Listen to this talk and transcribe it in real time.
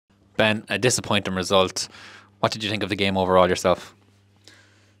Ben, a disappointing result. What did you think of the game overall yourself?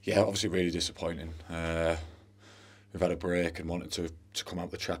 Yeah, obviously really disappointing. We've had a break and wanted to come out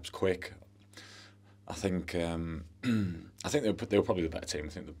the traps quick. I think they were probably the better team. I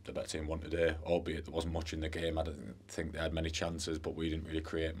think the better team won today, albeit there wasn't much in the game. I didn't think they had many chances, but we didn't really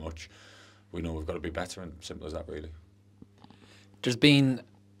create much. We know we've got to be better, and simple as that, really. There's been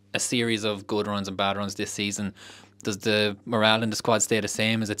a series of good runs and bad runs this season. Does the morale in the squad stay the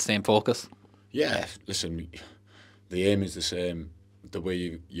same? Is it the same focus? Yeah, listen, the aim is the same. The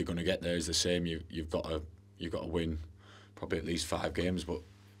way you're going to get there is the same. You've got to win probably at least 5 games, but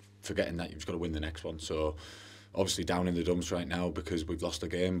forgetting that, you've just got to win the next one. So obviously down in the dumps right now because we've lost a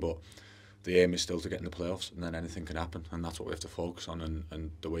game, but the aim is still to get in the playoffs, and then anything can happen, and that's what we have to focus on.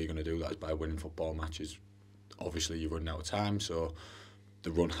 And the way you're going to do that is by winning football matches. Obviously you're running out of time, so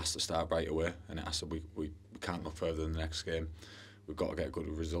the run has to start right away, and it has to. We can't look further than the next game. We've got to get a good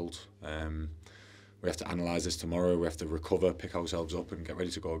result. We have to analyse this tomorrow. We have to recover, pick ourselves up, and get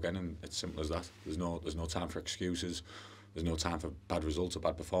ready to go again. And it's simple as that. There's no time for excuses. There's no time for bad results or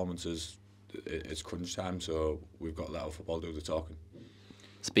bad performances. It's crunch time, so we've got to let our football do the talking.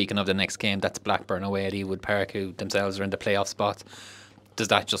 Speaking of the next game, that's Blackburn away at Ewood Park, who themselves are in the playoff spot. Does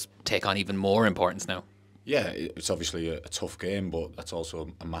that just take on even more importance now? Yeah, it's obviously a tough game, but that's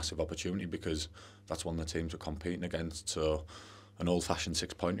also a massive opportunity because that's one of the teams we're competing against. So an old-fashioned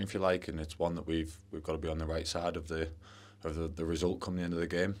 6-pointer, if you like, and it's one that we've got to be on the right side of the result come the end of the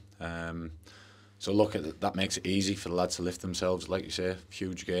game. So look, that makes it easy for the lads to lift themselves. Like you say,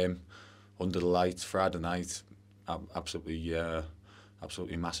 huge game under the lights Friday night, absolutely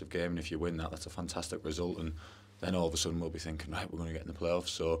massive game. And if you win that, that's a fantastic result. And then all of a sudden we'll be thinking, right, we're going to get in the playoffs.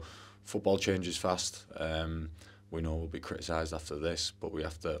 So football changes fast. We know we'll be criticised after this, but we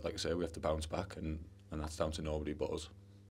have to, like I say, we have to bounce back, and that's down to nobody but us.